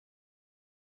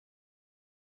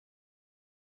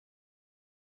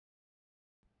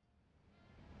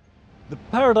The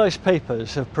Paradise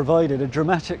Papers have provided a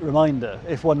dramatic reminder,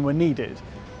 if one were needed,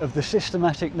 of the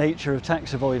systematic nature of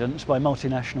tax avoidance by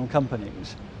multinational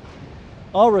companies.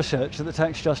 Our research at the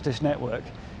Tax Justice Network,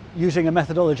 using a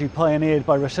methodology pioneered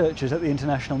by researchers at the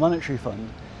International Monetary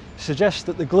Fund, suggests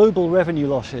that the global revenue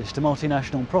losses to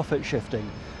multinational profit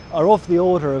shifting are of the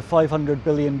order of $500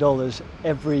 billion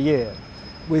every year,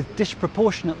 with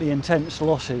disproportionately intense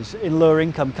losses in lower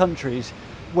income countries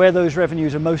where those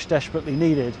revenues are most desperately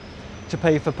needed to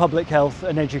pay for public health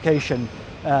and education,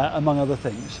 among other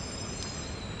things.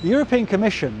 The European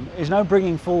Commission is now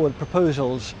bringing forward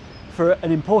proposals for an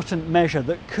important measure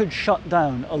that could shut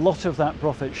down a lot of that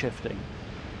profit shifting.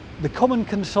 The Common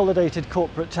Consolidated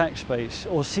Corporate Tax Base,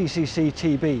 or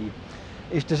CCCTB,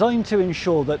 is designed to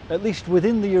ensure that, at least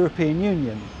within the European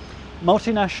Union,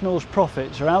 multinationals'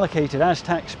 profits are allocated as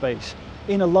tax base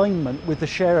in alignment with the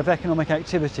share of economic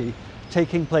activity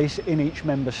taking place in each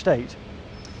member state.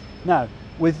 Now,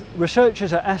 with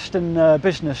researchers at Aston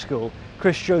Business School,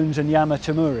 Chris Jones and Yama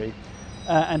Tamuri,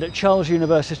 and at Charles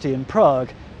University in Prague,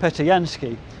 Petr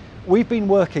Jansky, we've been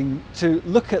working to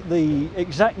look at the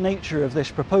exact nature of this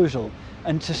proposal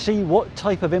and to see what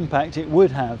type of impact it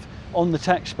would have on the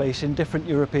tax base in different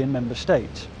European member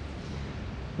states.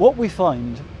 What we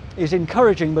find is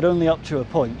encouraging, but only up to a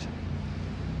point.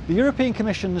 The European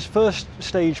Commission's first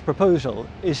stage proposal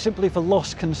is simply for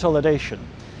loss consolidation,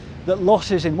 that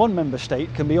losses in one member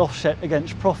state can be offset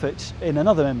against profits in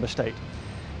another member state.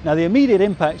 Now, the immediate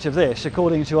impact of this,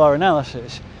 according to our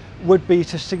analysis, would be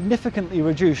to significantly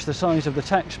reduce the size of the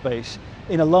tax base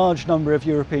in a large number of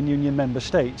European Union member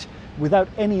states without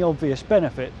any obvious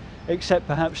benefit, except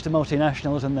perhaps to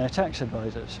multinationals and their tax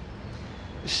advisors.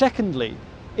 Secondly,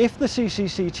 if the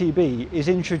CCCTB is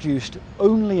introduced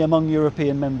only among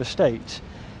European member states,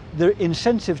 the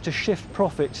incentive to shift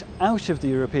profits out of the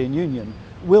European Union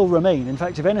will remain. In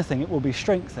fact, if anything, it will be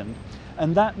strengthened,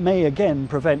 and that may again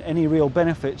prevent any real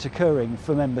benefits occurring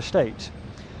for member states.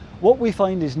 What we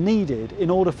find is needed in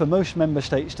order for most member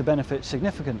states to benefit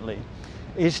significantly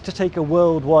is to take a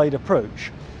worldwide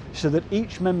approach, so that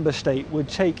each member state would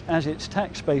take as its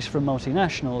tax base from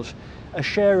multinationals a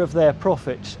share of their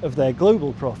profits, of their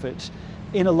global profits,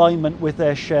 in alignment with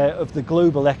their share of the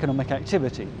global economic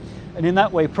activity. And in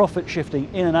that way, profit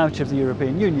shifting in and out of the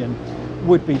European Union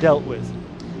would be dealt with.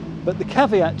 But the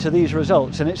caveat to these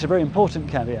results, and it's a very important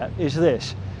caveat, is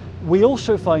this. We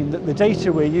also find that the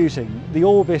data we're using, the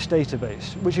Orbis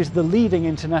database, which is the leading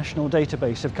international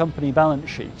database of company balance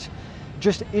sheets,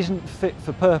 just isn't fit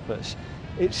for purpose.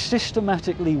 It's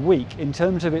systematically weak in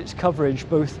terms of its coverage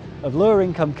both of lower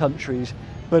income countries,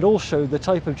 but also the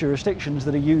type of jurisdictions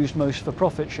that are used most for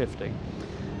profit shifting.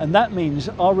 And that means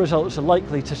our results are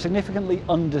likely to significantly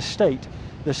understate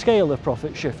the scale of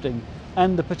profit shifting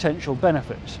and the potential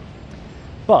benefits.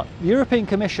 But the European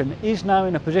Commission is now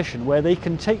in a position where they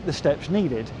can take the steps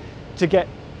needed to get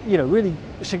really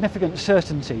significant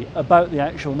certainty about the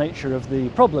actual nature of the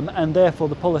problem and therefore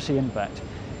the policy impact.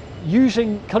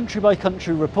 Using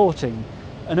country-by-country reporting,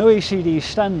 an OECD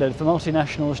standard for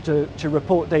multinationals to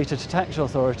report data to tax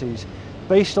authorities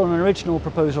based on an original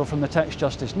proposal from the Tax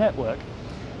Justice Network,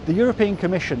 the European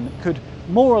Commission could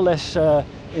more or less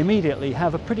immediately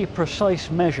have a pretty precise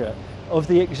measure of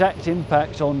the exact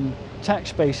impact on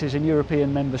tax bases in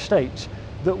European member states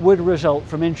that would result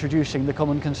from introducing the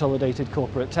Common Consolidated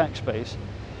Corporate Tax Base.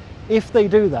 If they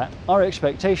do that, our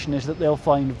expectation is that they'll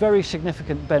find very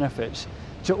significant benefits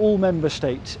to all member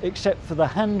states except for the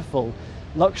handful,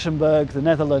 Luxembourg, the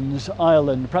Netherlands,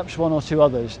 Ireland, perhaps one or two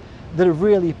others, that have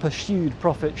really pursued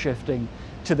profit shifting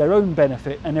to their own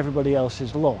benefit and everybody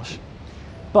else's loss.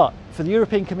 But for the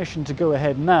European Commission to go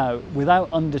ahead now without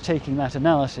undertaking that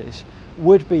analysis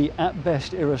would be at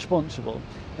best irresponsible.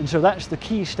 And so that's the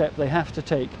key step they have to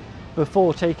take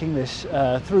before taking this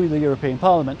through the European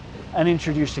Parliament and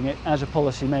introducing it as a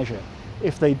policy measure.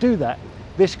 If they do that,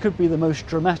 this could be the most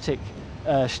dramatic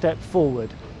step forward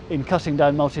in cutting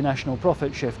down multinational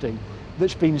profit shifting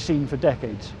that's been seen for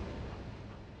decades.